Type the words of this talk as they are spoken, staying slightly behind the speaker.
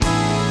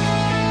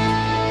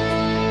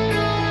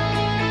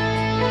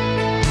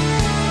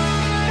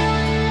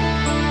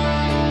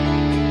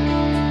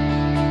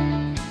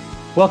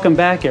Welcome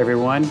back,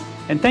 everyone,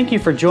 and thank you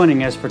for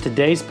joining us for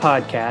today's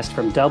podcast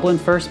from Dublin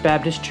First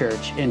Baptist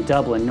Church in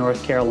Dublin,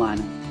 North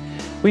Carolina.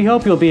 We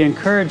hope you'll be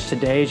encouraged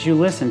today as you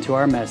listen to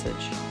our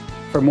message.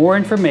 For more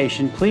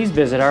information, please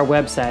visit our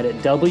website at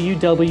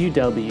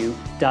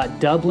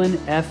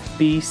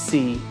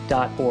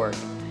www.dublinfbc.org.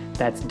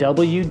 That's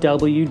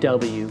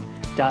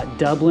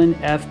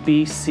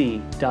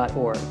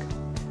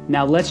www.dublinfbc.org.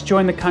 Now let's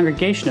join the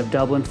congregation of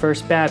Dublin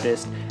First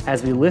Baptist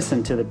as we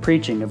listen to the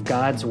preaching of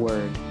God's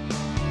Word.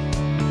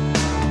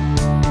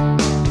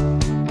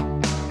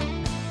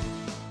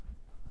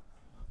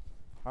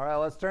 All right,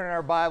 let's turn in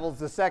our Bibles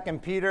to 2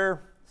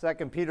 Peter 2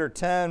 Peter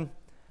 2,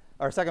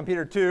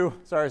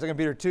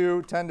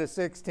 10 to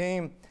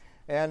 16.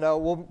 And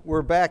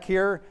we're back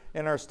here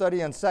in our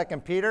study on 2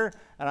 Peter,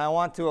 and I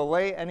want to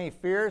allay any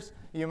fears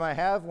you might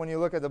have when you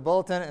look at the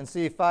bulletin and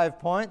see 5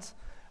 points.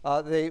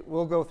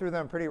 We'll go through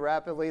them pretty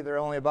rapidly. They're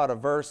only about a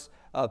verse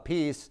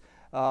apiece.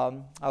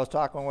 I was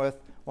talking with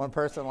one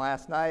person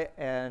last night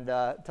and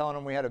telling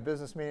them we had a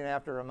business meeting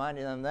after,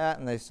 reminding them that,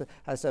 and I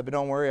said, but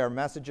don't worry, our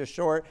message is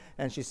short.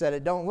 And she said,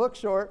 it don't look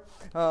short,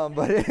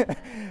 but it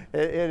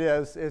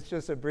is. It's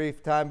just a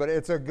brief time, but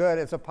it's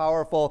a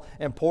powerful,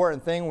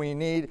 important thing we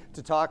need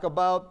to talk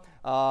about.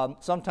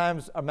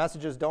 Sometimes our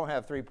messages don't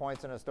have 3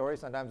 points in a story.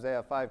 Sometimes they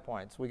have 5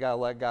 points. We got to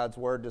let God's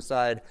Word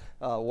decide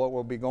what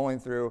we'll be going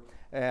through.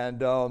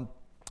 And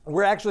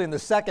we're actually in the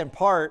second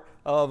part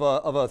of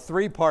a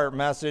three-part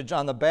message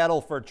on the battle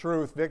for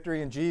truth,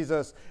 victory in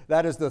Jesus.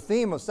 That is the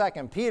theme of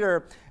 2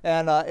 Peter.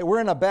 And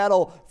we're in a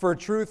battle for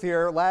truth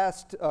here.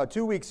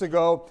 2 weeks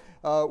ago,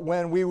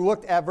 when we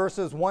looked at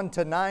verses 1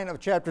 to 9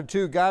 of chapter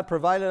 2, God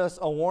provided us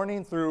a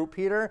warning through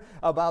Peter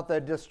about the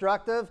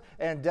destructive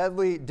and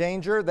deadly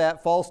danger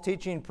that false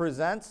teaching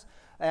presents.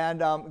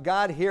 And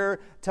God here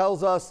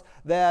tells us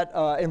that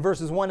in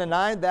verses 1 to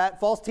 9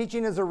 that false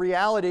teaching is a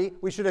reality.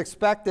 We should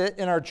expect it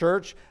in our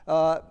church.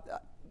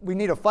 We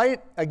need to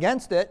fight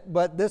against it,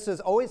 but this has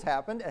always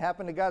happened. It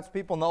happened to God's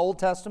people in the Old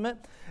Testament.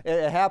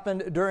 It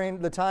happened during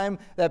the time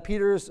that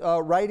Peter's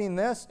writing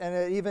this, and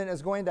it even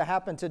is going to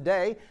happen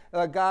today.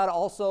 God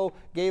also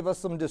gave us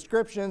some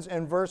descriptions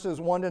in verses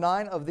 1 to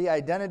 9 of the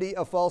identity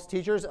of false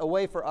teachers, a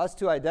way for us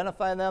to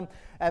identify them.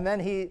 And then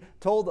he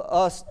told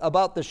us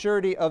about the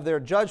surety of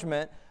their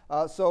judgment.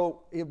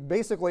 So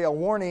basically a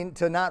warning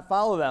to not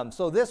follow them.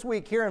 So this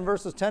week here in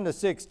verses 10 to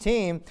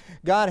 16,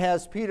 God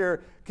has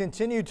Peter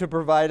continue to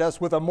provide us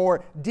with a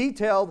more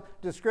detailed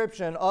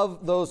description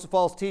of those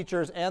false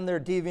teachers and their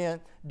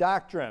deviant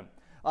doctrine.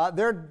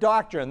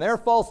 Their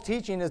false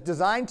teaching is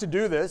designed to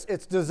do this.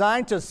 It's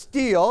designed to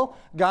steal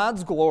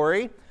God's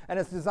glory, and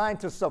it's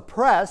designed to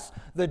suppress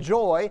the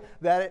joy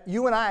that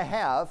you and I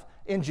have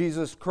in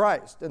Jesus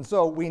Christ. And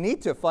so we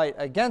need to fight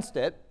against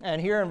it.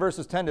 And here in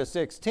verses 10 to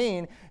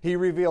 16, he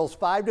reveals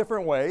 5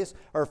 different ways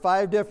or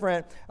 5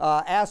 different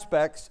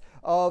aspects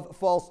of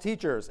false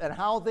teachers and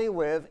how they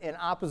live in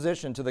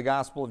opposition to the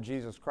gospel of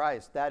Jesus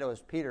Christ. That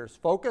is Peter's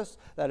focus.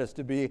 That is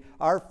to be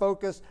our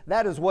focus.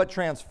 That is what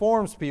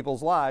transforms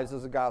people's lives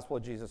as the gospel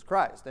of Jesus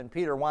Christ. And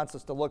Peter wants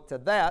us to look to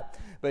that.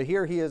 But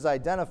here he is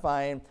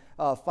identifying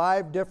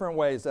 5 different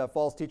ways that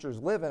false teachers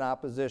live in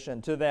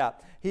opposition to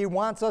that. He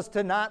wants us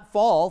to not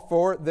fall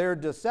for their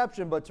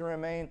deception, but to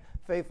remain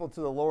faithful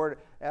to the Lord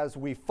as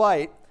we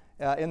fight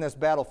in this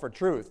battle for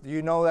truth. Do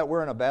you know that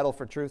we're in a battle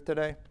for truth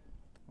today?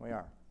 We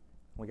are.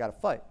 We got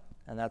to fight.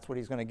 And that's what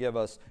he's going to give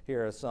us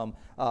here as some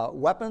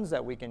weapons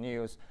that we can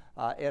use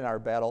in our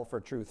battle for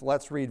truth.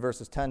 Let's read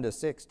verses 10 to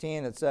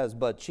 16. It says,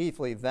 but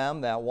chiefly them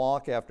that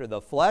walk after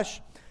the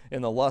flesh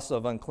in the lusts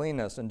of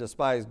uncleanness and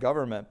despise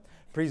government.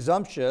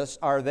 Presumptuous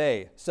are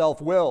they,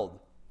 self-willed.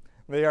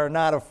 They are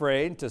not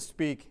afraid to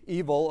speak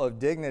evil of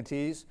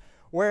dignities,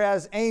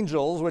 whereas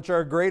angels, which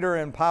are greater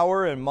in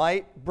power and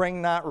might,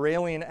 bring not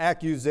railing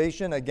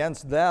accusation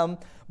against them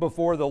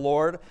before the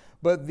Lord,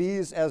 but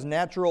these as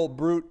natural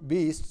brute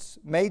beasts,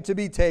 made to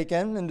be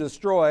taken and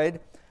destroyed.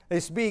 They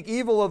speak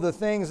evil of the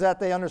things that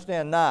they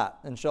understand not,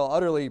 and shall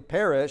utterly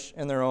perish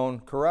in their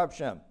own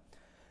corruption,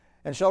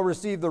 and shall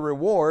receive the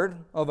reward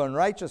of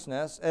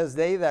unrighteousness, as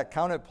they that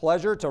count it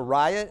pleasure to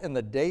riot in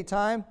the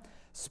daytime.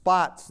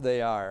 Spots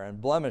they are, and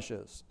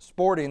blemishes,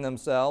 sporting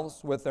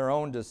themselves with their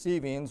own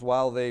deceivings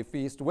while they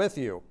feast with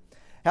you,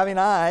 having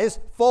eyes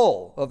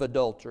full of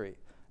adultery,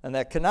 and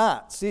that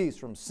cannot cease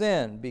from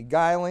sin,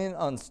 beguiling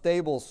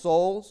unstable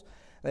souls.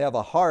 They have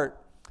a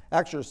heart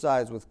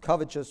exercised with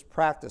covetous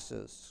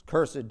practices,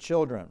 cursed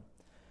children,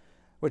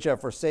 which have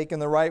forsaken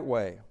the right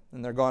way,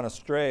 and they're gone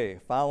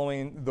astray,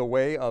 following the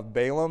way of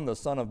Balaam, the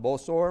son of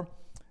Bosor,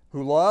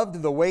 who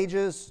loved the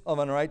wages of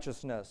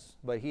unrighteousness,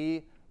 but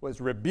he was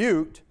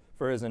rebuked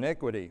for his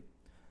iniquity.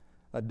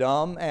 A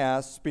dumb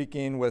ass,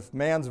 speaking with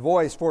man's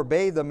voice,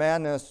 forbade the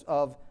madness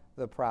of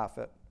the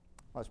prophet.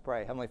 Let's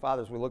pray. Heavenly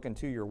Father, as we look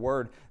into your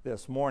word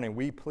this morning,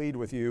 we plead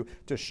with you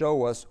to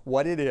show us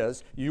what it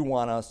is you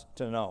want us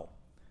to know.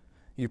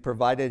 You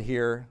provided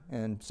here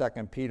in 2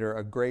 Peter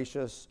a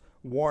gracious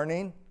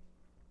warning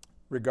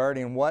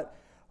regarding what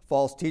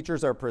false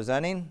teachers are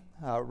presenting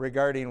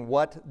regarding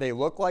what they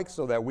look like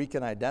so that we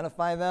can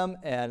identify them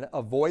and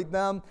avoid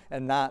them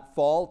and not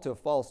fall to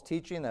false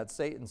teaching that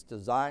Satan's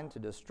designed to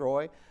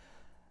destroy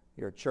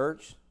your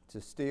church, to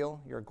steal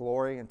your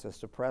glory, and to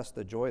suppress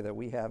the joy that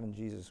we have in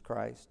Jesus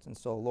Christ. And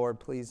so, Lord,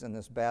 please, in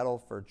this battle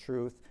for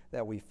truth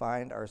that we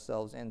find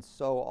ourselves in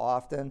so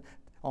often,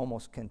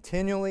 almost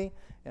continually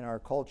in our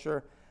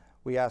culture,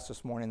 we ask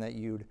this morning that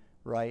you'd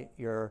write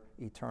your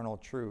eternal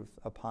truth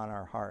upon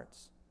our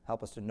hearts.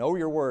 Help us to know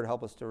your word.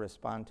 Help us to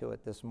respond to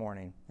it this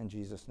morning. In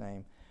Jesus'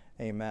 name,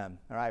 amen.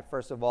 All right,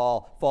 first of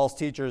all, false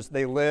teachers,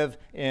 they live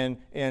in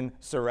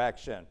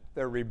insurrection.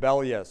 They're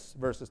rebellious.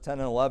 Verses 10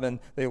 and 11,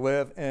 they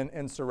live in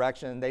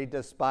insurrection. They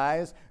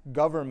despise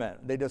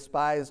government. They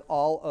despise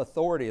all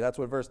authority. That's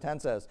what verse 10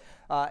 says.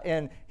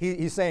 And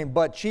he's saying,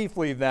 but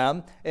chiefly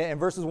them. In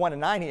verses 1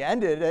 and 9, he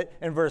ended it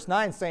in verse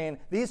 9 saying,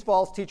 these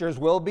false teachers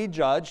will be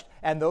judged,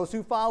 and those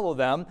who follow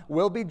them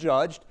will be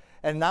judged.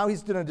 And now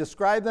he's going to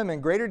describe them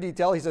in greater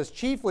detail. He says,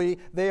 chiefly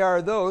they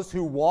are those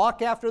who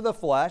walk after the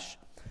flesh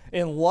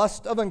in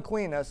lust of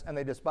uncleanness, and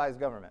they despise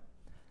government.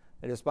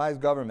 They despise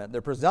government.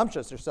 They're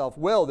presumptuous. They're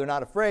self-willed. They're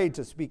not afraid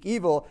to speak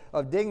evil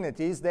of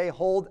dignities. They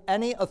hold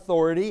any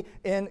authority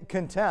in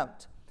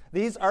contempt.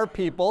 These are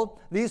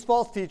people, these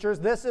false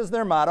teachers, this is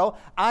their motto: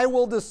 I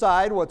will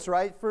decide what's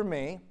right for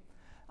me.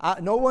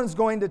 No one's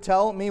going to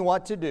tell me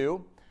what to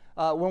do.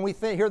 When we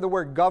hear the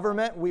word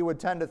government, we would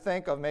tend to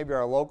think of maybe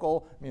our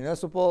local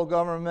municipal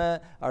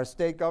government, our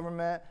state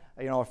government,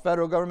 our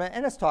federal government,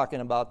 and it's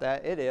talking about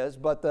that. It is,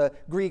 but the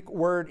Greek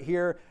word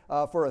here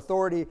for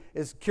authority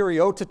is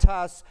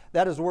kuriotetas.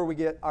 That is where we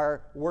get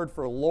our word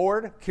for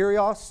Lord,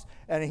 kurios,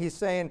 and he's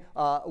saying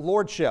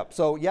lordship.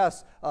 So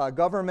yes,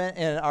 government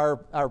in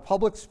our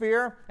public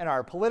sphere and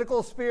our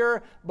political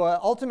sphere, but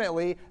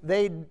ultimately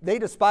they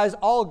despise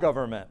all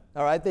government.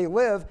 All right, they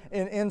live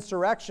in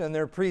insurrection.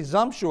 They're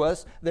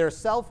presumptuous. They're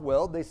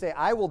self-willed. They say,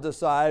 I will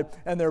decide,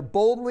 and they're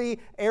boldly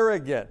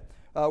arrogant.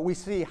 We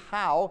see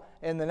how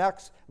in the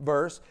next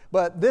verse,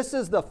 but this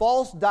is the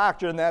false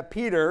doctrine that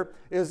Peter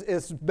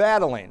is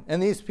battling,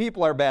 and these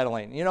people are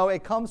battling.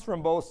 It comes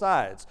from both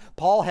sides.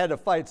 Paul had to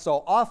fight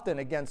so often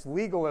against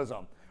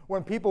legalism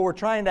when people were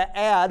trying to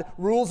add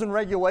rules and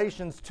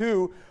regulations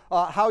to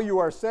how you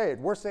are saved.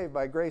 We're saved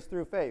by grace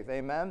through faith,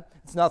 amen?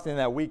 It's nothing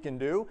that we can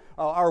do.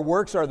 Our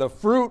works are the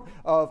fruit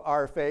of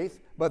our faith,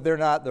 but they're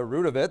not the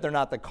root of it. They're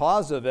not the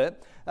cause of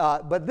it.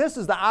 But this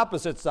is the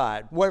opposite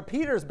side. What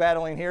Peter's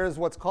battling here is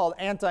what's called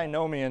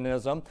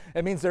antinomianism.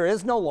 It means there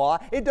is no law.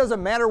 It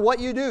doesn't matter what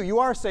you do. You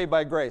are saved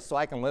by grace, so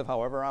I can live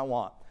however I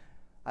want.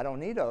 I don't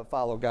need to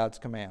follow God's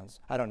commands.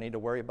 I don't need to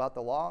worry about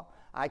the law.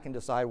 I can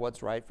decide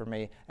what's right for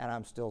me, and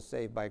I'm still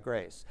saved by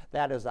grace.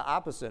 That is the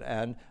opposite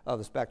end of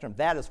the spectrum.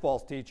 That is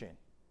false teaching.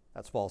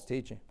 That's false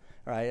teaching.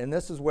 All right, and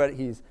this is what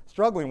he's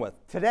struggling with.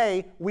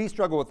 Today, we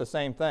struggle with the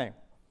same thing.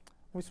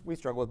 We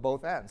struggle with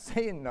both ends.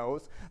 Satan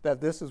knows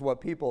that this is what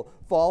people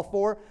fall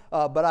for,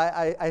 but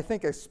I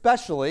think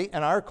especially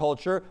in our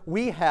culture,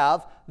 we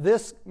have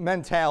this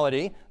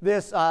mentality,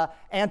 this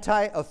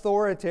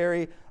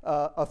anti-authority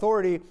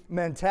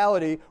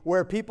mentality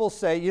where people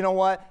say, you know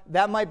what,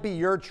 that might be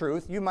your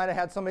truth. You might have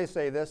had somebody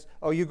say this,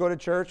 oh, you go to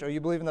church, or you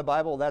believe in the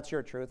Bible, that's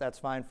your truth, that's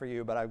fine for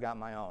you, but I've got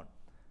my own.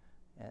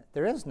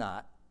 There is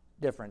not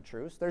different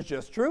truths. There's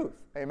just truth.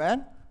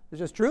 Amen? There's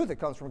just truth. It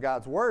comes from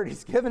God's Word.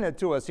 He's given it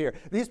to us here.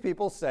 These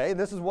people say,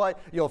 this is what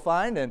you'll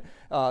find in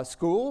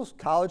schools,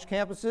 college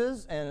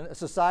campuses, and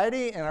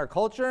society, and our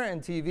culture,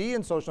 and TV,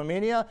 and social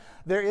media.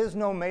 There is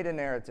no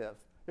meta-narrative.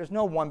 There's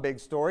no one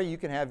big story. You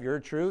can have your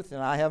truth,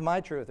 and I have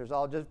my truth. There's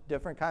all just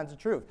different kinds of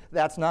truth.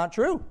 That's not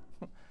true.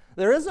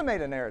 There is a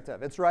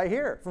meta-narrative. It's right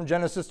here, from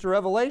Genesis to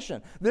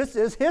Revelation. This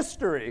is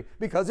history,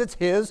 because it's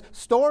His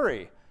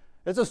story.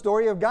 It's a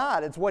story of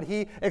God. It's what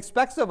He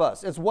expects of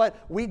us. It's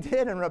what we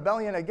did in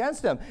rebellion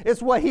against Him. It's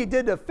what He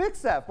did to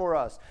fix that for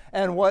us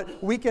and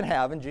what we can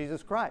have in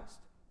Jesus Christ.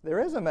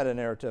 There is a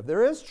meta-narrative.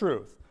 There is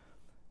truth.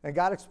 And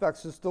God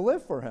expects us to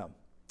live for Him.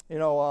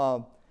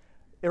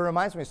 It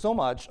reminds me so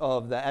much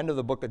of the end of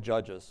the book of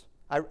Judges.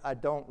 I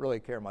don't really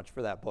care much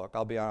for that book,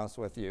 I'll be honest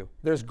with you.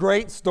 There's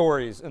great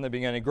stories in the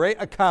beginning, great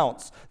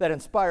accounts that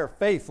inspire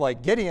faith,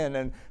 like Gideon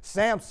and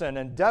Samson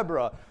and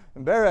Deborah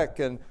and Barak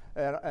and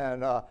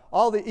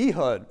all the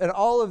Ehud and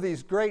all of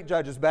these great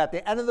judges. But at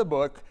the end of the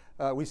book,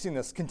 we've seen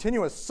this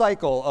continuous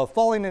cycle of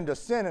falling into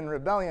sin and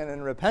rebellion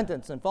and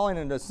repentance, and falling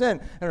into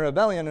sin and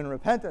rebellion and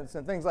repentance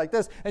and things like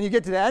this. And you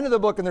get to the end of the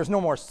book and there's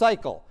no more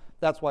cycle.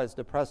 That's why it's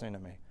depressing to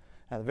me.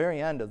 At the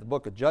very end of the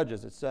book of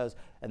Judges, it says,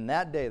 "In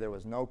that day there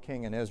was no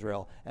king in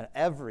Israel, and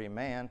every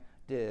man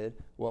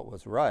did what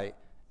was right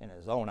in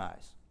his own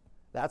eyes."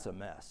 That's a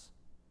mess.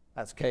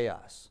 That's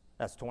chaos.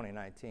 That's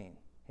 2019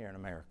 here in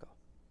America.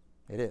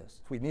 It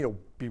is. We need to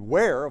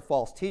beware of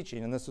false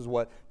teaching, and this is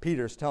what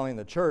Peter's telling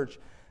the church.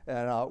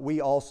 And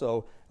we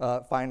also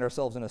find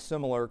ourselves in a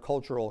similar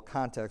cultural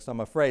context, I'm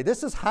afraid.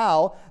 This is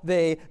how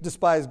they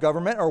despise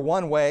government, or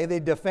one way they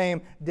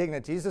defame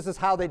dignities. This is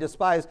how they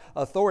despise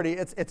authority.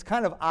 It's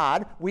kind of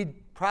odd. We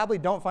probably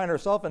don't find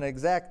ourselves in the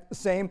exact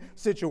same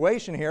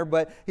situation here,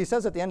 but he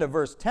says at the end of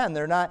verse 10,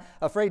 they're not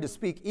afraid to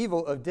speak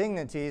evil of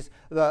dignities.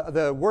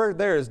 The word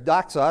there is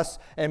doxos,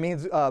 and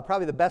means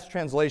probably the best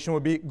translation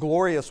would be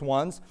glorious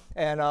ones.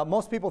 And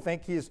most people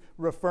think he's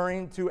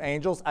referring to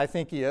angels. I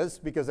think he is,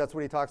 because that's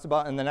what he talks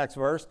about in the next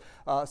verse.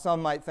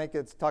 Some might think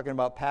it's talking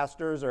about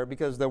pastors, or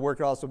because the word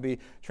could also be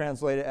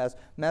translated as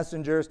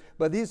messengers.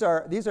 But these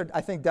are,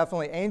 I think,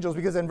 definitely angels,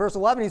 because in verse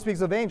 11 he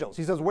speaks of angels.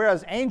 He says,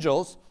 whereas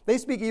angels, they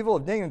speak evil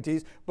of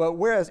dignities, but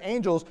whereas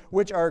angels,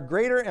 which are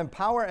greater in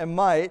power and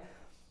might,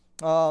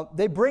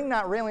 they bring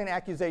not railing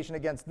accusation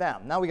against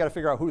them. Now we got to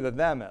figure out who the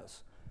them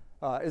is.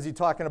 Is he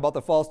talking about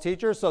the false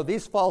teachers? So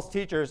these false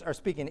teachers are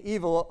speaking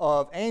evil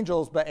of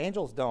angels, but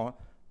angels don't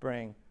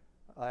bring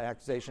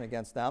accusation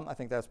against them. I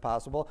think that's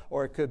possible.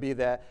 Or it could be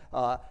that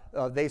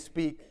they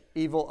speak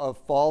evil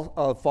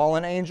of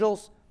fallen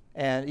angels,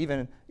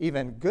 and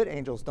even good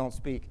angels don't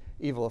speak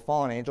evil of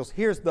fallen angels.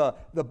 Here's the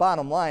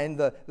bottom line.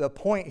 The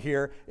point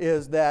here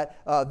is that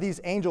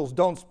these angels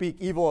don't speak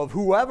evil of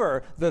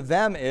whoever the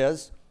them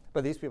is,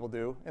 but these people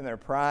do in their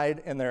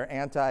pride, in their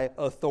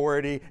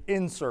anti-authority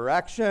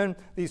insurrection.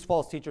 These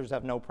false teachers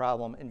have no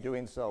problem in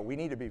doing so. We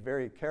need to be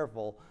very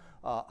careful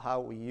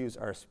how we use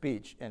our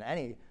speech in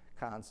any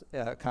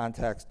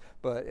context,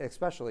 but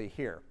especially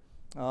here.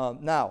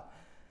 Now,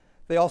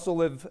 they also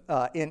live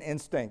in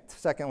instinct.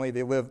 Secondly,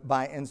 they live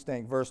by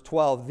instinct. Verse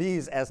 12,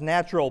 these as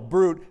natural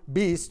brute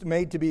beasts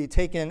made to be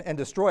taken and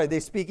destroyed, they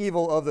speak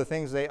evil of the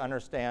things they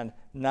understand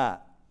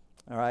not.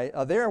 All right,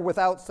 they're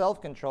without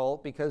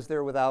self-control because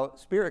they're without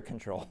spirit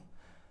control.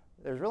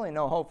 There's really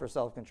no hope for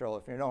self-control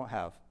if you don't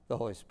have the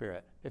Holy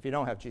Spirit. If you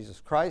don't have Jesus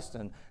Christ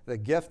and the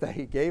gift that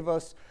he gave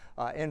us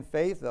in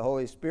faith, the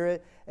Holy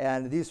Spirit,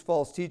 and these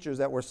false teachers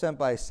that were sent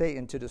by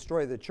Satan to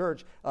destroy the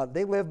church,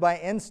 they live by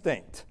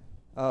instinct.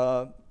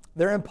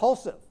 They're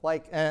impulsive,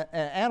 like an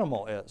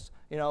animal is.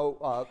 You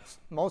know,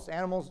 most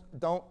animals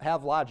don't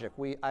have logic.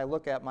 I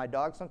look at my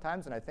dog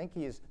sometimes, and I think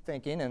he's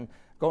thinking and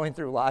going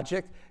through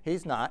logic.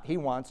 He's not. He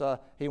wants a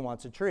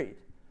treat.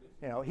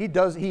 You know,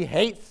 he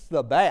hates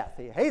the bath.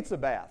 He hates the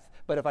bath.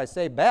 But if I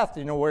say bath,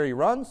 do you know where he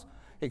runs?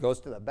 He goes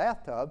to the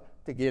bathtub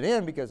to get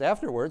in, because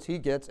afterwards he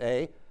gets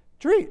a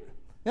treat.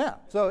 Yeah,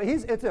 so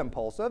it's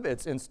impulsive.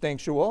 It's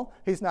instinctual.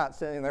 He's not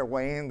sitting there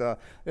weighing the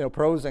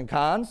pros and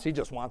cons. He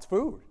just wants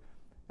food.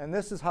 And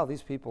this is how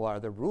these people are.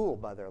 They're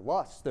ruled by their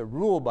lusts. They're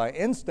ruled by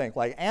instinct,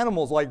 like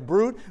animals, like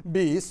brute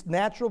beasts,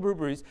 natural brute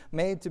beasts,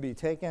 made to be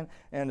taken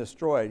and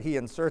destroyed. He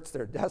inserts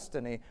their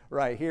destiny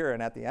right here.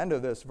 And at the end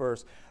of this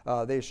verse,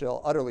 they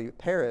shall utterly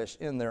perish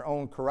in their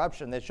own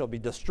corruption. They shall be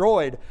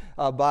destroyed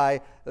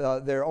by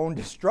their own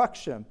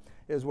destruction,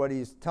 is what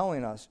he's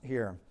telling us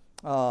here.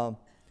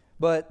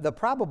 But the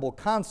probable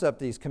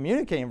concept he's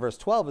communicating in verse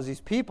 12 is these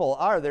people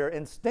they're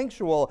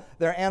instinctual,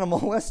 they're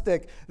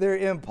animalistic, they're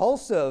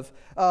impulsive.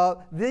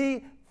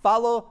 They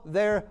follow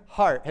their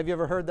heart. Have you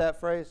ever heard that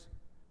phrase?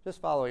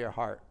 Just follow your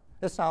heart.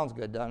 This sounds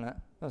good, doesn't it?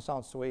 That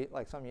sounds sweet,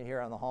 like something you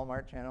hear on the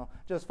Hallmark Channel.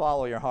 Just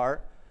follow your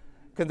heart.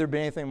 Could there be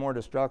anything more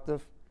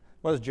destructive?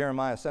 What does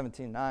Jeremiah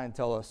 17:9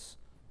 tell us?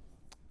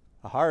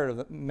 The heart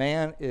of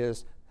man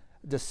is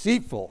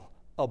deceitful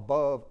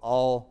above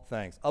all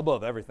things,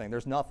 above everything.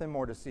 There's nothing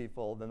more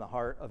deceitful than the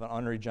heart of an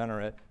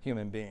unregenerate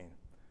human being.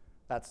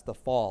 That's the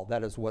fall.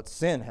 That is what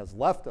sin has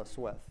left us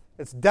with.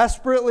 It's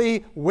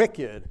desperately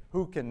wicked.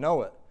 Who can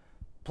know it?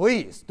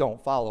 Please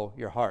don't follow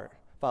your heart.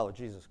 Follow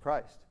Jesus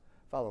Christ.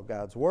 Follow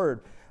God's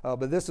word.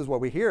 But this is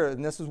what we hear,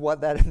 and this is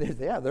what that is.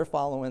 Yeah, they're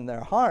following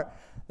their heart.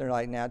 They're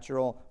like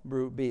natural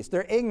brute beasts.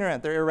 They're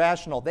ignorant. They're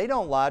irrational. They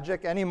don't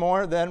logic any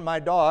more than my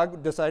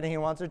dog deciding he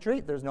wants a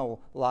treat. There's no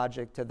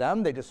logic to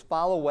them. They just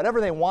follow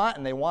whatever they want,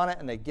 and they want it,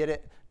 and they get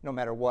it no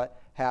matter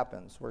what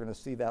happens. We're going to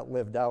see that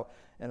lived out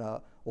in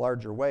a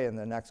larger way in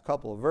the next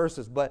couple of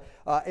verses. But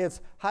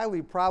it's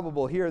highly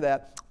probable here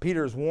that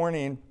Peter's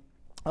warning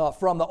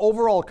from the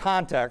overall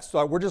context.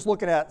 So we're just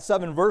looking at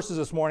 7 verses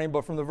this morning,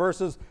 but from the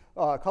verses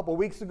a couple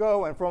weeks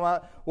ago and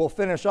from we'll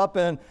finish up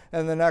in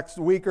the next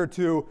week or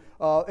two,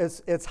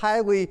 it's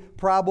highly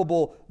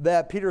probable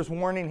that Peter's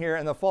warning here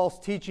and the false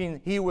teaching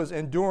he was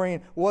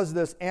enduring was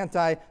this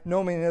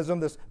antinomianism,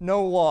 this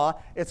no law.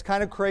 It's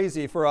kind of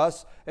crazy for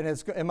us, and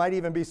it might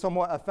even be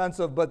somewhat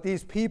offensive, but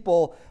these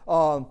people,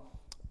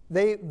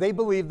 they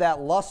believe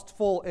that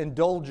lustful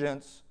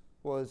indulgence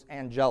was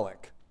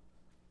angelic.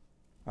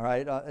 All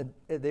right,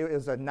 there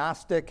is a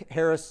Gnostic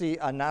heresy,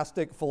 a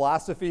Gnostic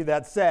philosophy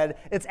that said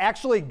it's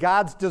actually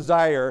God's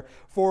desire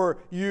for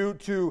you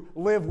to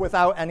live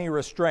without any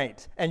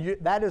restraint. And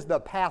that is the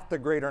path to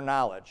greater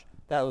knowledge.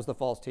 That was the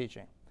false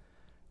teaching.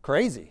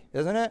 Crazy,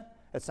 isn't it?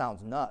 It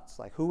sounds nuts.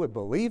 Like, who would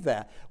believe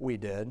that? We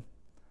did.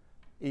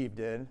 Eve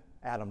did.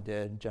 Adam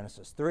did.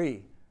 Genesis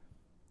 3.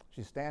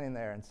 She's standing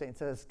there, and Satan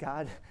says,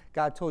 God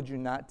told you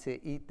not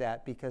to eat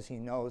that because he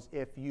knows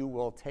if you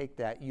will take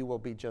that, you will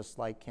be just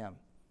like him.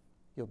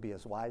 You'll be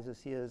as wise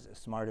as he is, as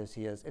smart as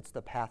he is. It's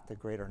the path to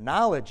greater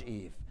knowledge,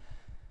 Eve.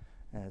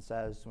 And it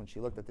says, when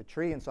she looked at the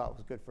tree and saw it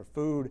was good for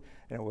food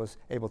and it was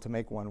able to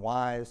make one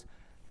wise,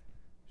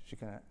 she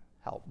couldn't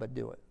help but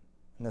do it.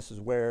 And this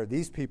is where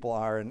these people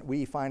are, and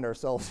we find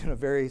ourselves in a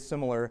very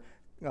similar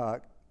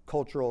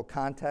cultural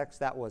context.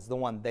 That was the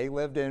one they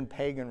lived in,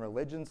 pagan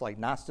religions like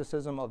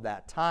Gnosticism of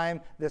that time.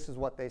 This is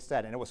what they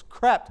said. And it was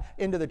crept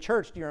into the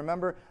church. Do you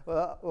remember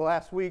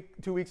last week,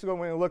 2 weeks ago,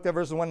 when we looked at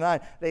verses 1 to 9?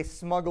 They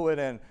smuggle it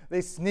in. They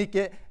sneak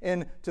it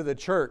into the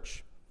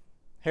church.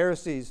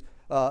 Heresies,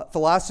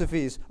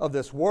 philosophies of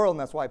this world, and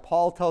that's why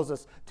Paul tells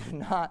us, do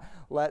not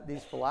let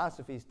these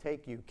philosophies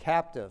take you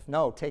captive.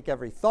 No, take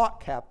every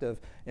thought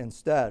captive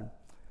instead.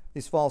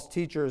 These false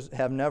teachers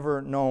have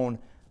never known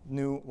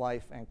new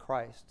life in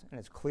Christ, and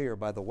it's clear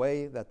by the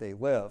way that they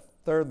live.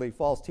 Thirdly,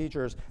 false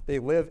teachers, they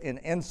live in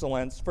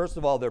insolence. First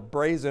of all, they're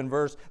brazen,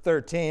 verse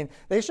 13.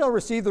 They shall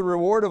receive the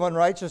reward of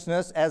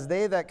unrighteousness as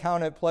they that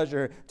count it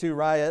pleasure to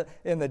riot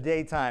in the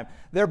daytime.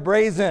 They're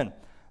brazen.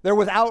 They're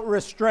without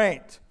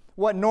restraint.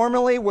 What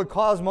normally would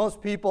cause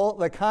most people,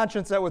 the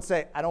conscience that would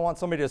say, I don't want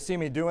somebody to see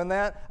me doing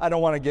that. I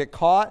don't want to get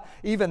caught.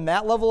 Even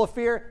that level of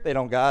fear, they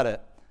don't got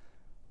it.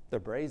 They're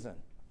brazen.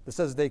 It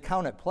says they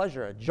count it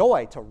pleasure, a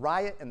joy to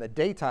riot in the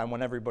daytime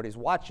when everybody's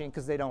watching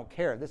because they don't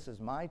care. This is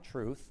my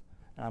truth,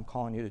 and I'm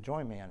calling you to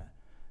join me in it.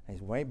 And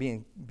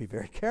he's be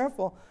very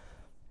careful.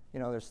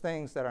 You know, there's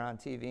things that are on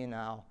TV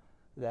now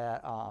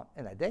that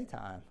in the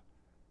daytime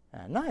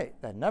and at night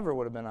that never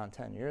would have been on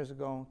 10 years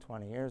ago,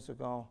 20 years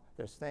ago.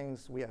 There's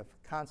things, we have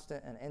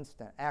constant and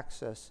instant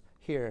access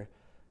here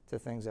to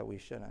things that we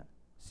shouldn't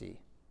see.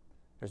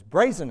 There's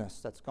brazenness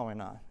that's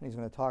going on. And he's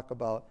going to talk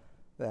about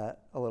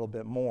that a little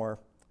bit more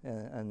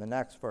in the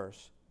next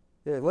verse.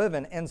 They live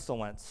in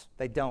insolence.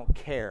 They don't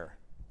care.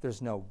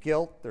 There's no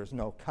guilt. There's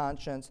no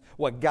conscience.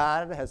 What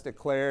God has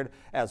declared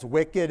as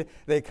wicked,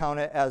 they count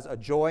it as a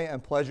joy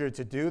and pleasure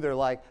to do. They're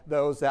like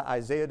those that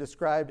Isaiah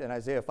described in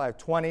Isaiah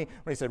 5:20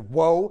 when he said,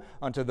 woe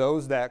unto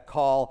those that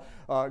call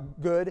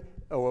good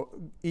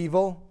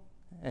evil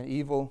and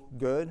evil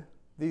good.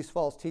 These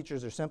false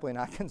teachers are simply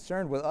not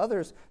concerned with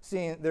others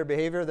seeing their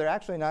behavior. They're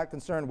actually not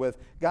concerned with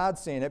God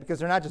seeing it because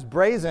they're not just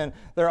brazen,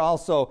 they're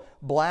also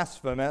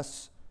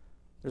blasphemous.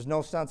 There's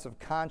no sense of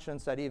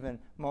conscience that even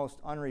most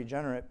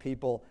unregenerate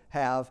people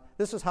have.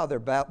 This is how they're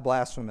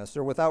blasphemous.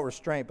 They're without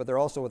restraint, but they're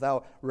also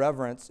without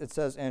reverence. It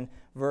says in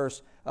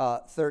verse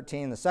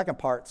 13, the second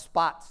part,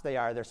 spots they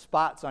are. They're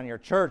spots on your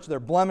church. They're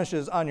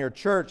blemishes on your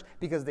church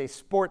because they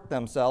sport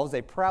themselves.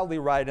 They proudly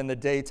ride in the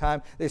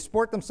daytime. They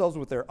sport themselves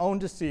with their own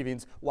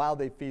deceivings while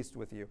they feast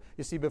with you.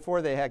 You see,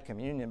 before they had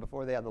communion,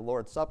 before they had the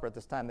Lord's Supper at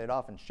this time, they'd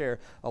often share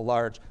a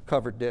large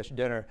covered dish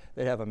dinner.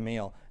 They'd have a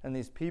meal. And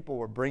these people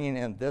were bringing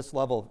in this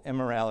level of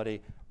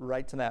immorality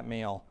right to that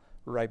meal,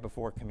 right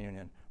before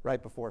communion,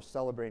 right before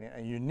celebrating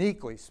a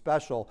uniquely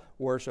special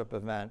worship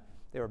event.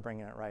 They were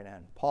bringing it right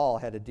in. Paul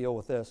had to deal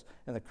with this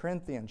in the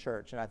Corinthian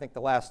church. And I think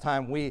the last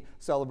time we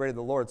celebrated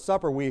the Lord's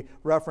Supper, we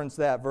referenced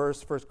that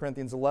verse, 1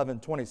 Corinthians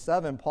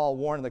 11:27. Paul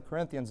warned the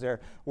Corinthians there,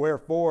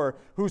 wherefore,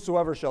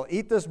 whosoever shall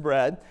eat this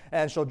bread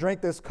and shall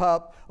drink this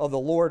cup of the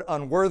Lord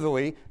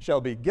unworthily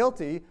shall be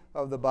guilty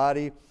of the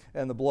body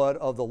and the blood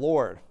of the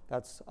Lord.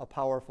 That's a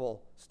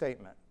powerful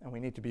statement. And we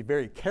need to be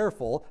very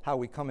careful how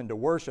we come into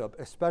worship,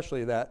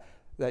 especially that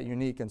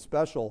unique and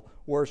special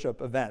worship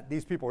event.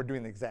 These people were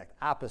doing the exact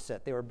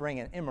opposite. They were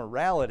bringing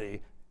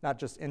immorality, not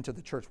just into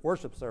the church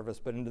worship service,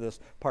 but into this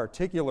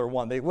particular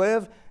one. They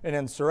live in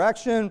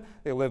insurrection.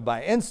 They live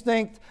by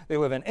instinct. They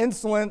live in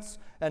insolence.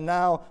 And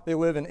now they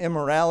live in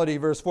immorality.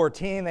 Verse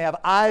 14, they have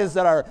eyes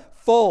that are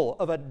full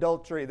of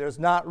adultery. There's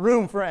not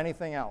room for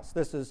anything else.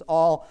 This is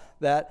all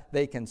that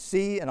they can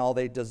see and all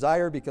they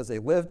desire because they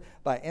live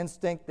by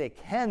instinct. They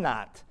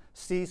cannot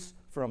cease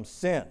from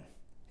sin.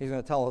 He's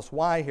going to tell us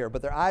why here.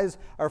 But their eyes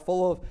are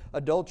full of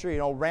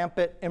adultery.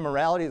 Rampant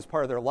immorality is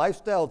part of their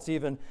lifestyle. It's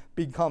even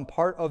become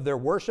part of their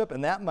worship,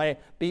 and that might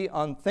be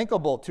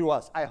unthinkable to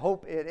us. I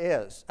hope it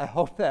is. I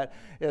hope that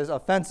is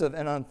offensive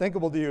and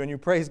unthinkable to you, and you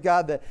praise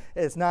God that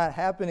it's not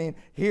happening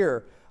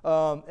here.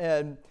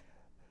 And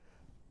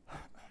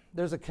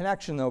there's a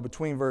connection, though,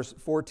 between verse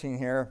 14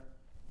 here,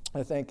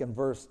 I think, and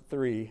verse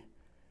 3.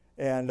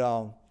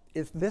 And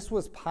if this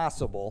was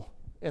possible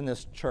in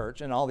this church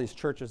and all these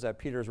churches that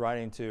Peter's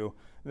writing to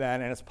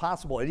then, and it's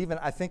possible,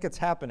 I think it's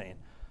happening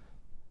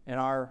in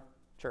our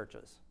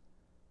churches,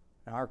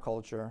 in our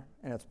culture,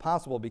 and it's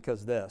possible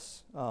because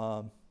this.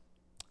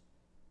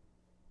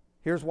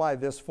 Here's why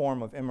this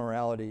form of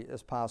immorality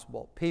is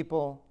possible.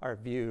 People are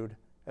viewed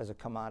as a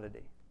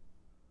commodity.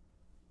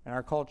 In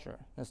our culture,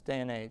 this day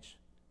and age,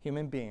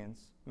 human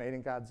beings made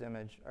in God's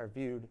image are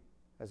viewed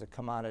as a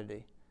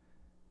commodity.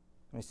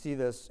 We see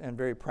this in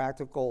very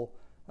practical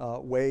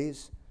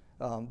ways.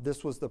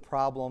 This was the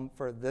problem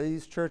for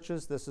these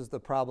churches. This is the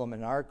problem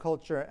in our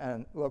culture.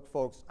 And look,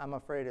 folks, I'm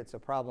afraid it's a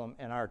problem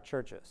in our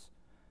churches.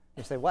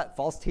 You say, what,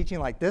 false teaching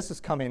like this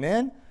is coming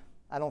in?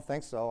 I don't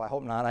think so. I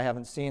hope not. I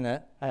haven't seen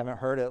it. I haven't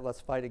heard it.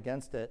 Let's fight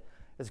against it.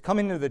 Is it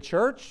coming into the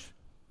church?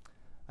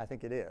 I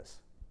think it is.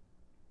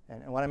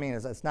 And what I mean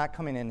is it's not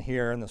coming in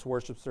here in this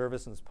worship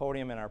service, in this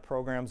podium, in our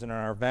programs, in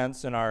our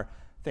events, in our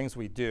things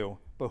we do.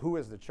 But who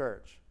is the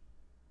church?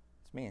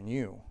 It's me and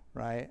you,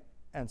 right?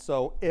 And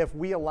so if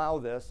we allow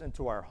this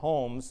into our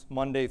homes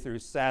Monday through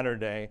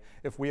Saturday,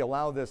 if we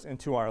allow this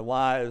into our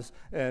lives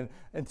and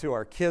into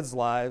our kids'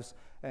 lives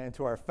and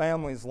into our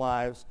families'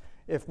 lives,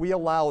 if we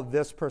allow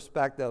this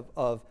perspective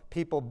of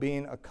people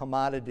being a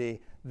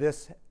commodity,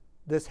 this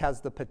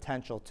has the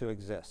potential to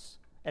exist.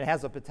 It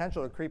has the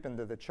potential to creep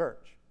into the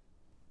church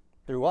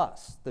through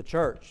us, the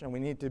church, and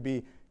we need to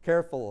be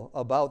careful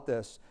about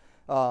this.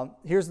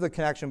 Here's the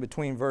connection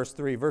between verse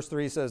 3. Verse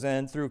 3 says,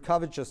 "And through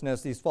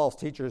covetousness, these false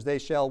teachers, they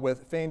shall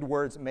with feigned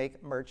words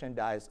make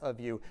merchandise of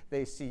you."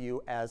 They see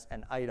you as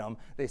an item.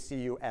 They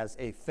see you as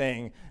a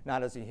thing,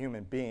 not as a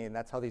human being.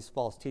 That's how these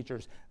false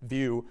teachers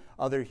view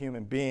other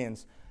human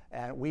beings.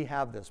 And we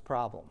have this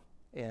problem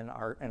in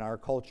our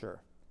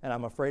culture. And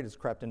I'm afraid it's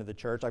crept into the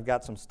church. I've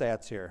got some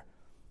stats here.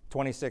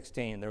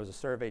 2016, there was a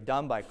survey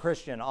done by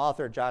Christian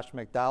author Josh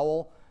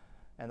McDowell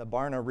and the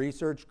Barna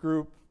Research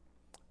Group.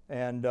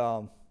 And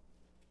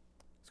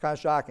it's kind of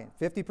shocking.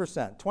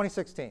 50%,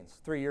 2016,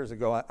 3 years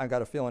ago. I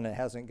got a feeling it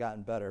hasn't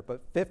gotten better.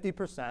 But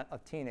 50%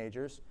 of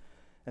teenagers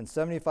and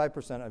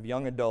 75% of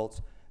young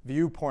adults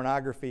view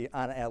pornography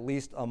on at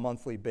least a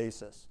monthly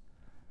basis.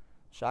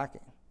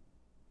 Shocking,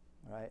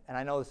 right? And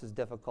I know this is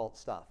difficult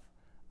stuff.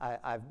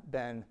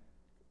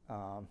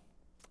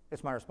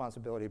 It's my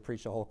responsibility to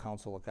preach the whole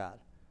counsel of God.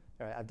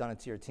 Right? I've done it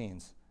to your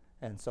teens.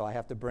 And so I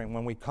have to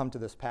when we come to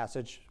this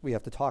passage, we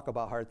have to talk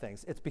about hard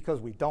things. It's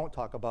because we don't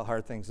talk about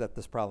hard things that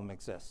this problem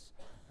exists.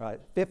 Right?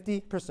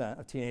 50%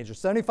 of teenagers,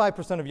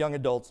 75% of young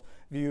adults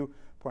view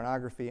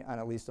pornography on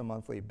at least a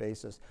monthly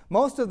basis.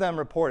 Most of them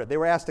reported. They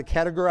were asked to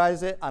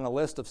categorize it on a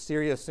list of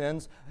serious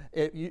sins.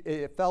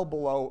 It fell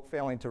below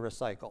failing to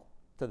recycle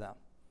to them.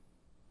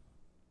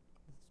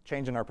 It's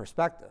changing our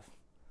perspective.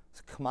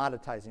 It's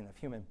commoditizing of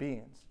human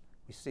beings.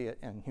 We see it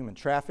in human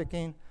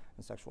trafficking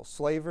and sexual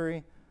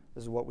slavery.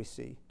 This is what we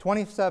see.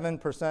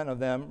 27% of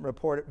them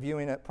reported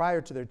viewing it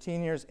prior to their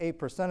teen years.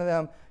 8% of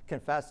them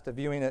confessed to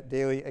viewing it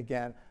daily.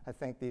 Again, I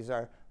think these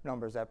are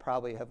numbers that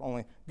probably have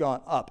only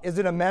gone up. Is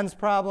it a men's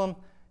problem?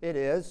 It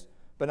is,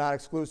 but not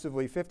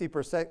exclusively.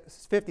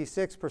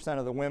 56%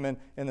 of the women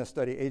in the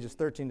study, ages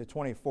 13 to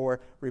 24,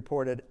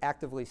 reported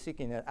actively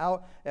seeking it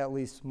out at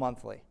least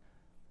monthly.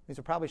 These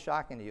are probably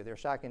shocking to you. They're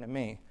shocking to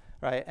me,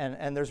 right?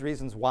 And there's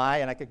reasons why,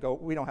 and I could go,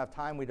 we don't have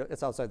time.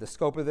 It's outside the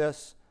scope of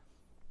this.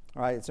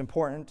 All right, it's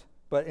important,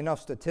 but enough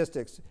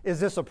statistics. Is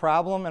this a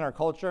problem in our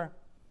culture?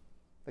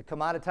 The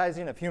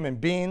commoditizing of human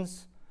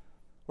beings,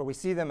 where we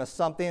see them as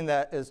something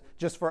that is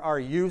just for our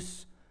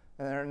use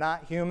and they're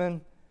not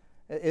human?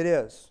 It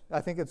is.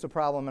 I think it's a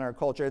problem in our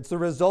culture. It's the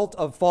result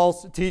of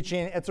false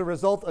teaching. It's a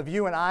result of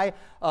you and I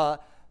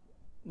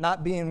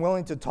not being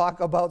willing to talk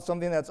about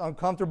something that's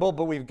uncomfortable,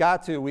 but we've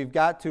got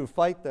to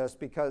fight this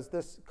because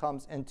this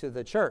comes into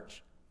the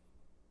church.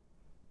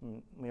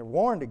 We're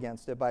warned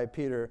against it by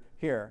Peter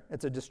here.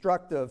 It's a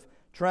destructive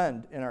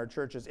trend in our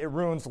churches. It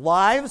ruins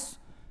lives.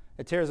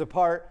 It tears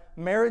apart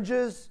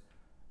marriages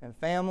and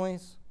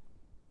families.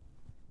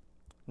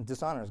 It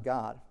dishonors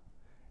God.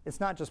 It's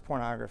not just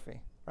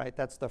pornography, right?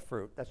 That's the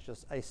fruit. That's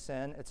just a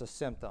sin. It's a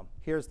symptom.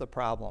 Here's the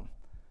problem.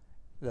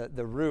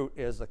 The root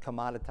is the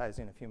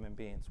commoditizing of human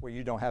beings, where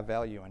you don't have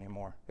value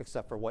anymore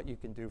except for what you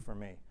can do for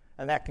me.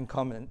 And that can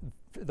come in,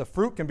 the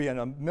fruit can be in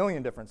a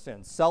million different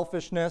sins.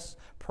 Selfishness,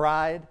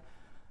 pride,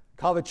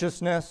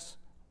 covetousness.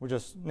 We're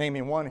just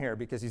naming one here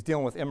because he's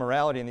dealing with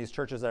immorality in these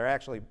churches that are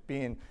actually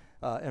being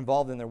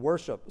involved in their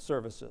worship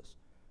services.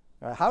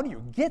 How do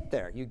you get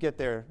there? You get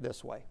there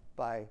this way,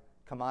 by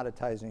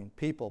commoditizing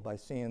people, by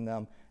seeing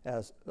them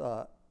as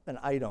an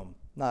item,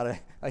 not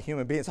a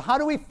human being. So how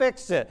do we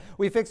fix it?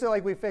 We fix it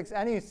like we fix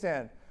any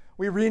sin.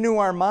 We renew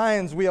our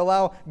minds. We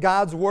allow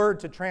God's word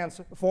to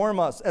transform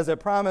us as it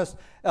promised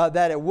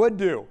that it would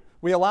do.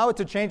 We allow it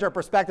to change our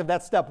perspective.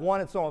 That's step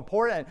one. It's so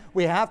important.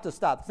 We have to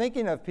stop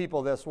thinking of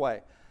people this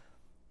way.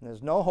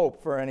 There's no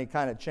hope for any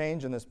kind of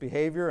change in this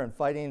behavior and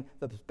fighting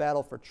the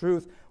battle for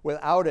truth.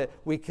 Without it,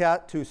 we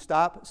got to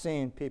stop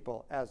seeing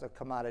people as a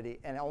commodity,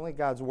 and only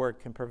God's word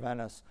can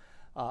prevent us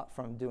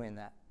from doing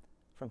that,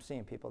 from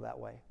seeing people that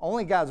way.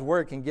 Only God's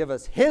word can give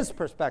us his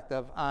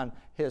perspective on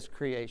his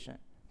creation,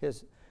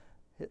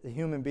 the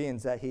human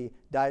beings that he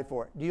died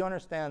for. Do you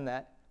understand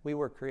that we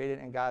were created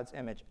in God's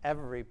image?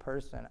 Every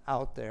person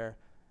out there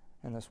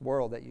in this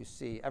world that you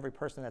see, every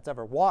person that's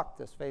ever walked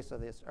this face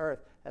of this earth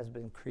has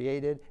been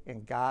created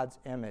in God's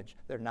image.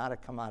 They're not a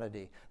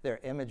commodity.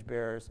 They're image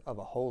bearers of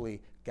a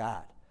holy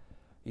God.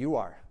 You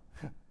are.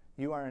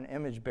 You are an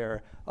image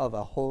bearer of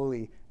a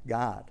holy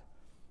God.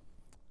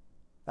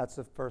 That's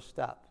the first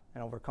step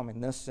in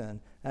overcoming this sin,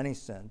 any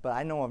sin. But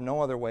I know of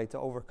no other way to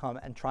overcome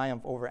and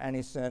triumph over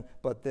any sin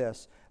but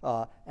this,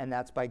 and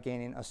that's by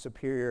gaining a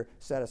superior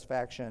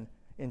satisfaction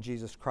in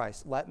Jesus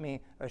Christ. Let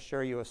me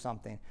assure you of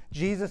something.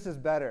 Jesus is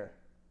better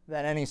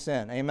than any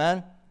sin.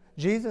 Amen?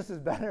 Jesus is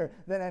better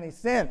than any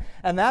sin.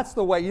 And that's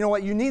the way. You know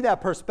what? You need that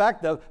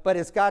perspective, but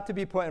it's got to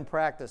be put in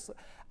practice.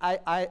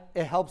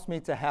 It helps me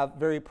to have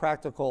very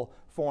practical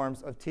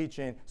forms of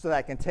teaching so that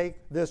I can take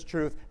this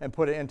truth and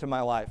put it into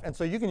my life. And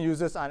so you can use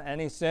this on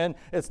any sin.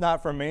 It's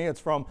not from me. It's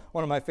from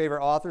one of my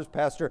favorite authors,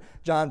 Pastor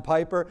John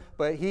Piper.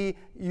 But he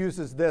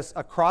uses this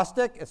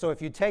acrostic. And so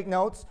if you take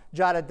notes,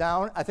 jot it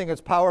down. I think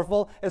it's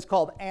powerful. It's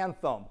called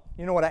anthem.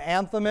 You know what an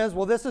anthem is?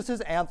 Well, this is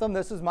his anthem.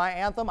 This is my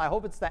anthem. I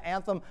hope it's the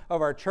anthem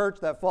of our church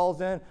that falls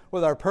in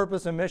with our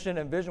purpose and mission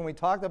and vision we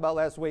talked about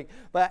last week.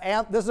 But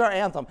this is our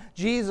anthem.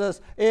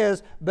 Jesus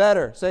is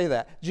better. Say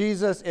that.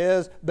 Jesus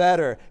is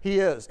better. He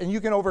is. And you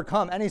can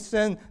overcome any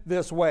sin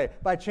this way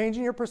by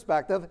changing your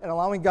perspective and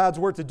allowing God's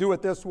word to do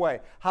it this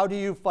way. How do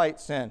you fight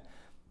sin?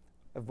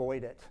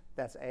 Avoid it.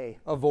 That's A.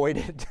 Avoid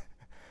it.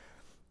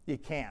 You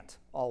can't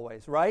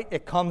always, right?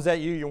 It comes at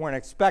you. You weren't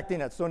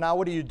expecting it. So now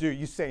what do?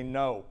 You say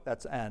no.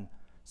 That's N.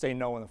 Say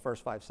no in the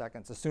first 5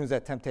 seconds. As soon as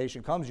that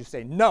temptation comes, you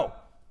say no.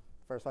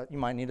 You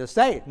might need to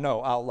say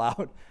no out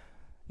loud.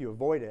 You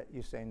avoid it.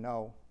 You say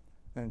no.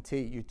 And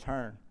T, you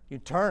turn. You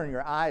turn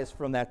your eyes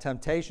from that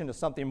temptation to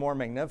something more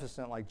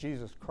magnificent like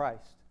Jesus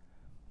Christ.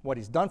 What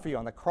he's done for you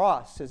on the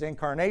cross, his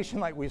incarnation,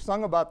 like we've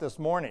sung about this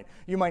morning.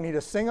 You might need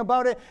to sing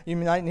about it, you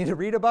might need to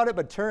read about it,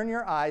 but turn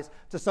your eyes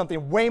to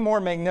something way more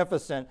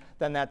magnificent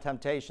than that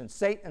temptation.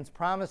 Satan's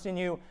promising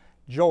you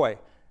joy.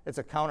 It's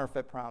a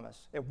counterfeit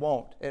promise. It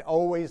won't. It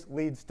always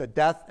leads to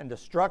death and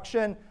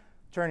destruction.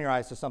 Turn your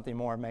eyes to something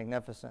more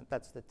magnificent.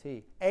 That's the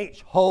T.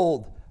 H,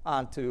 hold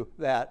onto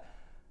that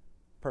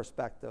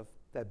perspective,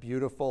 that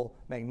beautiful,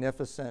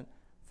 magnificent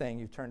thing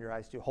you've turned your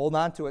eyes to. Hold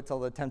on to it till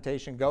the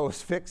temptation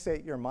goes.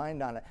 Fixate your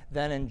mind on it.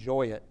 Then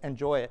enjoy it.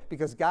 Enjoy it.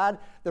 Because God,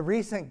 the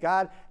reason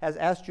God has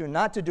asked you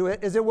not to do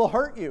it is it will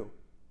hurt you.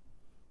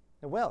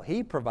 It will.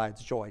 He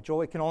provides joy.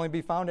 Joy can only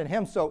be found in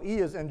him. So E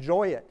is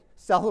enjoy it.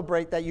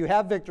 Celebrate that you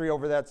have victory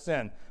over that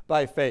sin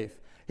by faith.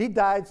 He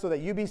died so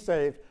that you be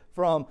saved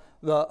from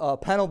the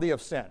penalty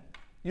of sin.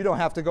 You don't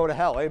have to go to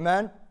hell.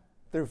 Amen?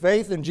 Through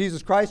faith in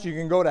Jesus Christ, you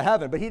can go to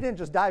heaven. But he didn't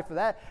just die for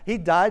that. He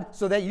died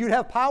so that you'd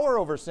have power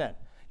over sin.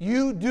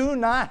 You do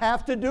not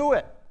have to do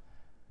it.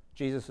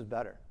 Jesus is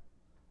better.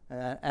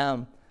 And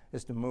M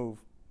is to move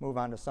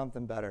on to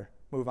something better.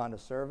 Move on to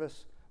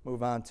service.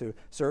 Move on to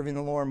serving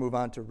the Lord. Move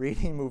on to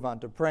reading. Move on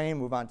to praying.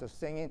 Move on to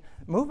singing.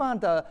 Move on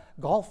to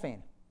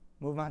golfing.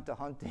 Move on to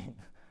hunting.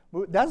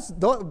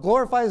 That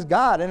glorifies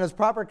God in his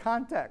proper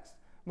context.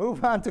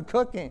 Move on to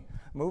cooking.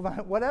 Move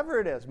on, whatever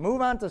it is.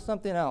 Move on to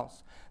something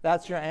else.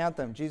 That's your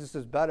anthem. Jesus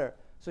is better.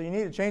 So you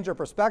need to change your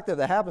perspective.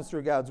 That happens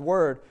through God's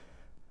word.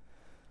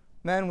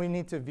 Men, we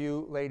need to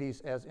view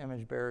ladies as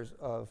image bearers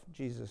of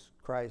Jesus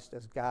Christ,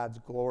 as God's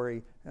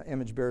glory,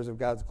 image bearers of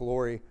God's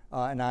glory,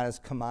 and not as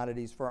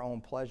commodities for our own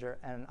pleasure.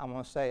 And I'm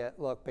going to say it,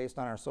 look, based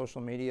on our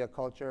social media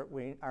culture,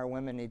 our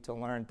women need to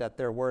learn that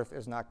their worth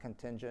is not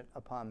contingent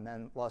upon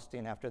men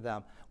lusting after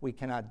them. We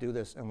cannot do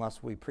this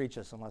unless we preach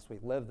this, unless we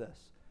live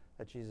this,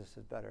 that Jesus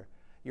is better.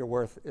 Your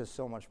worth is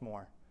so much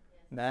more.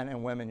 Yes. Men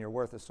and women, your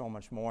worth is so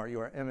much more. You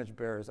are image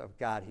bearers of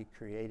God. He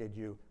created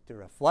you to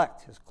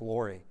reflect his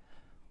glory.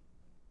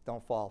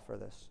 Don't fall for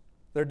this.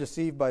 They're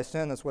deceived by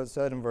sin. That's what it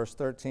said in verse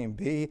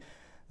 13b.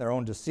 Their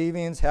own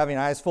deceivings, having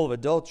eyes full of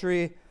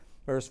adultery.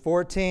 Verse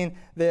 14,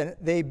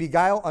 they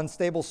beguile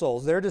unstable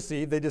souls. They're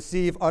deceived. They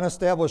deceive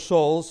unestablished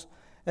souls.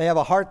 They have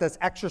a heart that's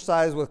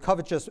exercised with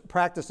covetous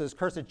practices,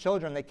 cursed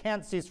children. They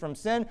can't cease from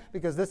sin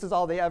because this is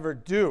all they ever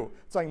do.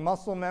 It's like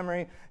muscle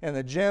memory in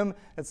the gym.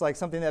 It's like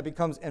something that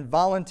becomes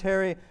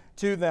involuntary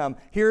to them.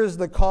 Here's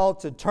the call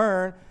to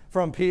turn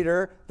from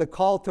Peter, the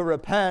call to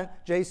repent.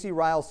 J.C.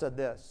 Ryle said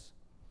this.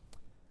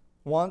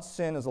 Once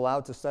sin is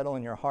allowed to settle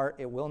in your heart,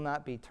 it will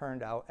not be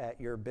turned out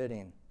at your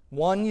bidding.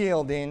 One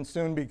yielding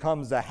soon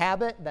becomes a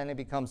habit, then it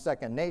becomes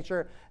second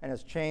nature, and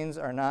its chains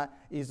are not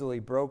easily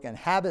broken.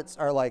 Habits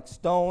are like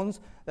stones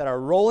that are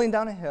rolling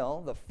down a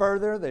hill. The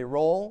further they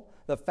roll,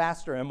 the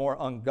faster and more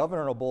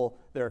ungovernable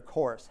their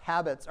course.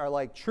 Habits are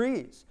like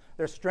trees.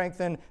 They're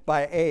strengthened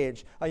by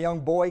age. A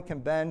young boy can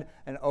bend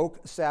an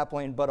oak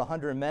sapling, but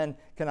 100 men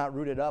cannot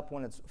root it up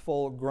when it's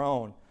full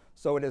grown.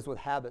 So it is with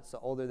habits. The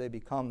older they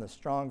become, the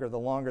stronger, the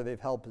longer they've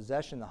held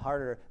possession, the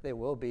harder they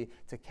will be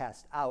to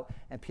cast out.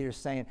 And Peter's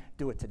saying,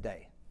 do it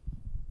today.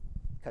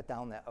 Cut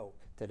down that oak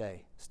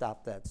today.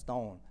 Stop that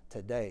stone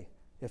today.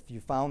 If you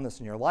found this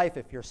in your life,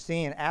 if you're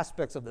seeing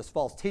aspects of this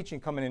false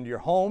teaching coming into your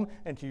home,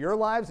 into your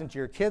lives, into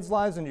your kids'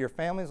 lives, into your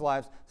family's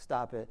lives,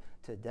 stop it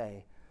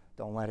today.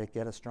 Don't let it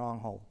get a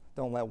stronghold.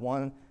 Don't let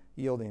one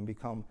yielding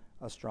become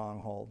a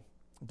stronghold.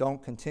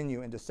 Don't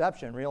continue in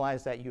deception.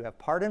 Realize that you have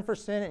pardon for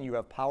sin and you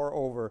have power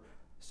over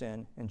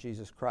sin in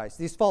Jesus Christ.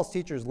 These false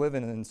teachers live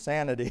in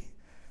insanity.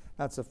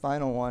 That's the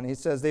final one. He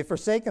says they've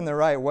forsaken the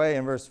right way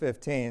in verse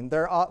 15.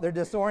 They're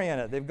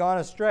disoriented. They've gone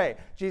astray.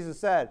 Jesus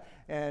said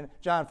in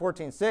John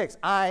 14:6,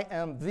 I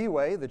am the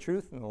way, the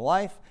truth, and the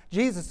life.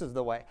 Jesus is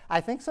the way.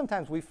 I think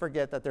sometimes we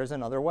forget that there's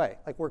another way.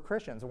 Like we're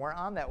Christians and we're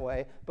on that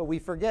way, but we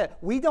forget.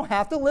 We don't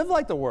have to live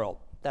like the world.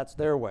 That's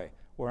their way.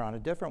 We're on a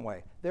different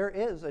way. There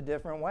is a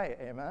different way.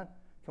 Amen?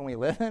 Can we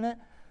live in it?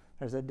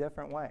 There's a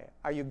different way.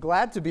 Are you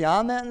glad to be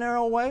on that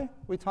narrow way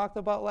we talked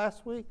about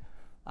last week?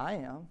 I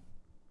am.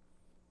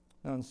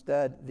 No,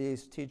 instead,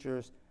 these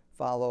teachers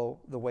follow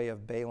the way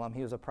of Balaam.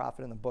 He was a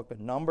prophet in the book of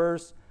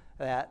Numbers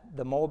that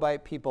the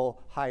Moabite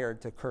people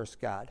hired to curse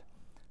God.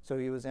 So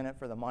he was in it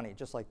for the money,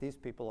 just like these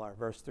people are.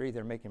 Verse 3,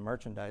 they're making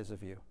merchandise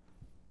of you.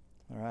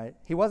 All right.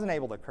 He wasn't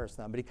able to curse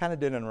them, but he kind of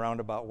did it in a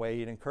roundabout way.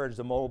 He'd encouraged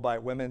the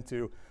Moabite women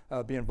to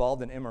be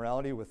involved in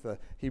immorality with the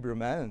Hebrew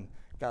men, and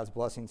God's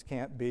blessings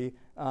can't be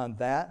on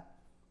that.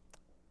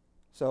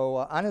 So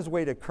on his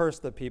way to curse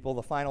the people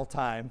the final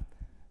time,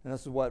 and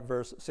this is what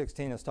verse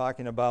 16 is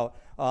talking about,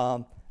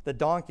 the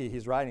donkey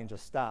he's riding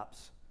just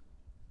stops.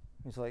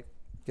 He's like,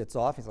 gets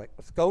off. He's like,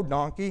 let's go,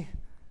 donkey.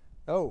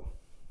 Oh,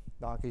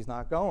 donkey's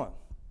not going.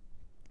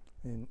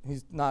 And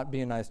he's not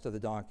being nice to the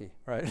donkey,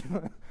 right?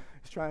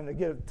 He's trying to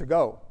get it to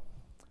go.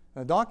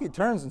 And the donkey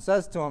turns and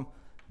says to him,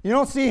 you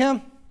don't see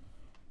him?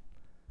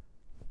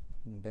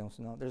 And Balaam says,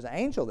 no, there's an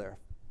angel there,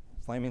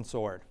 flaming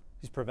sword.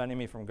 He's preventing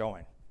me from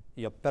going.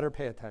 You better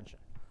pay attention.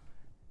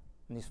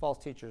 And these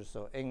false teachers are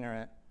so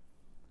ignorant,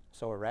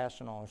 so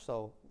irrational, or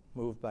so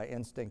moved by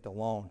instinct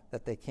alone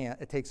that they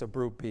can't. It takes a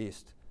brute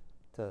beast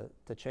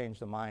to change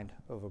the mind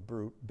of a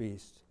brute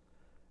beast.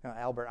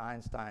 Albert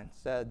Einstein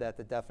said that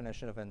the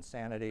definition of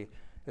insanity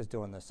is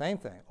doing the same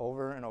thing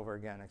over and over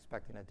again,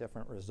 expecting a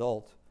different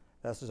result.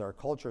 This is our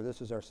culture, this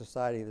is our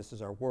society, this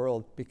is our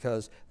world,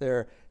 because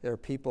there are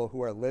people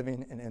who are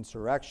living in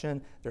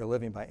insurrection, they're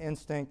living by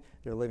instinct,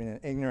 they're living in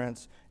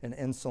ignorance and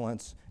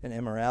insolence and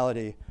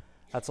immorality.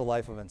 That's a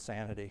life of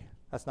insanity.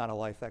 That's not a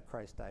life that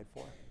Christ died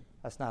for.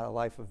 That's not a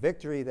life of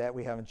victory that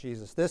we have in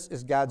Jesus. This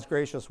is God's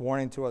gracious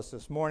warning to us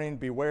this morning.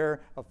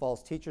 Beware of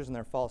false teachers and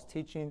their false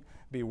teaching.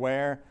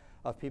 Beware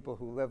of people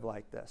who live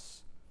like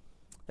this.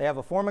 They have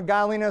a form of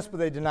godliness, but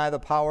they deny the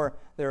power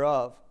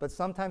thereof. But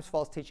sometimes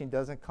false teaching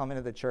doesn't come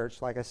into the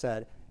church, like I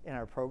said, in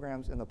our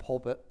programs, in the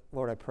pulpit.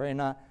 Lord, I pray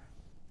not.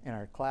 In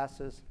our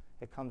classes,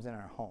 it comes in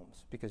our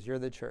homes, because you're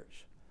the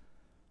church.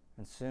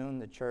 And soon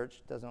the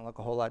church doesn't look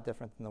a whole lot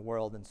different than the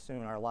world, and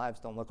soon our lives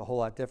don't look a whole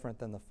lot different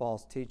than the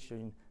false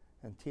teaching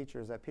and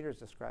teachers that Peter's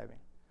describing.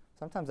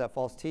 Sometimes that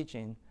false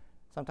teaching,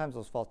 sometimes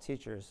those false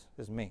teachers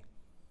is me.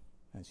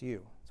 And it's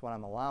you. It's what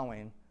I'm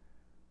allowing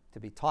to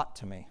be taught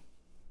to me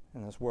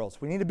in this world. So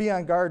we need to be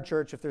on guard,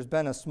 church. If there's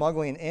been a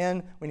smuggling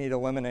in, we need to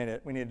eliminate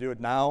it. We need to do it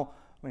now.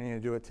 We need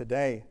to do it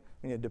today.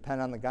 We need to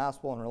depend on the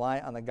gospel and rely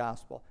on the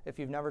gospel. If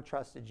you've never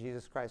trusted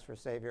Jesus Christ for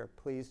Savior,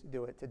 please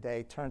do it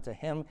today. Turn to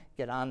Him.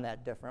 Get on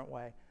that different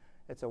way.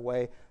 It's a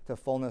way to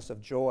fullness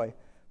of joy,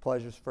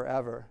 pleasures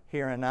forever,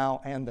 here and now,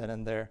 and then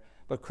and there.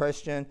 But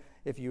Christian,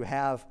 if you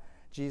have,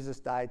 Jesus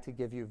died to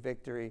give you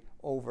victory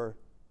over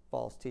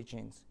false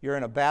teachings. You're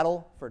in a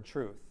battle for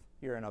truth.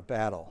 You're in a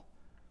battle.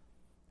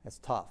 It's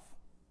tough,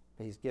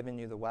 but He's given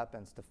you the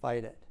weapons to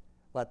fight it.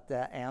 Let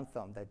that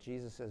anthem that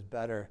Jesus is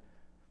better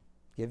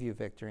give you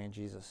victory in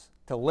Jesus,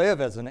 to live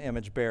as an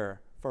image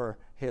bearer for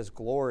His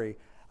glory.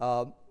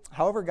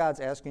 However God's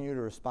asking you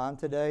to respond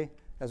today,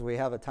 as we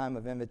have a time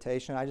of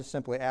invitation, I just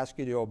simply ask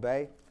you to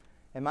obey.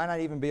 It might not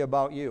even be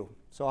about you.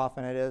 So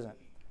often it isn't.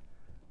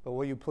 But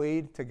will you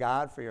plead to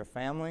God for your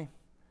family,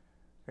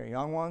 for your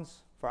young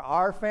ones, for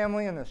our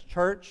family in this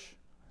church,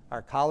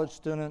 our college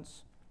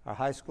students, our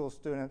high school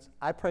students?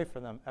 I pray for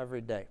them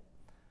every day.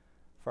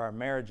 For our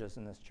marriages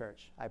in this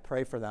church, I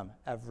pray for them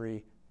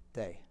every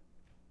day,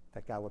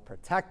 that God would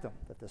protect them,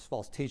 that this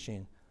false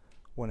teaching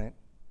wouldn't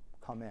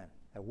come in,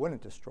 that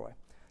wouldn't destroy.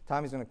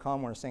 Tommy's going to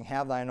come. We're going to sing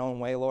Have Thine Own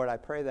Way, Lord. I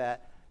pray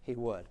that He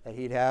would, that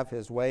He'd have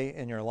His way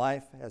in your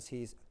life as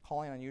He's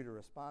calling on you to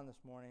respond this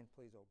morning.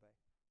 Please obey.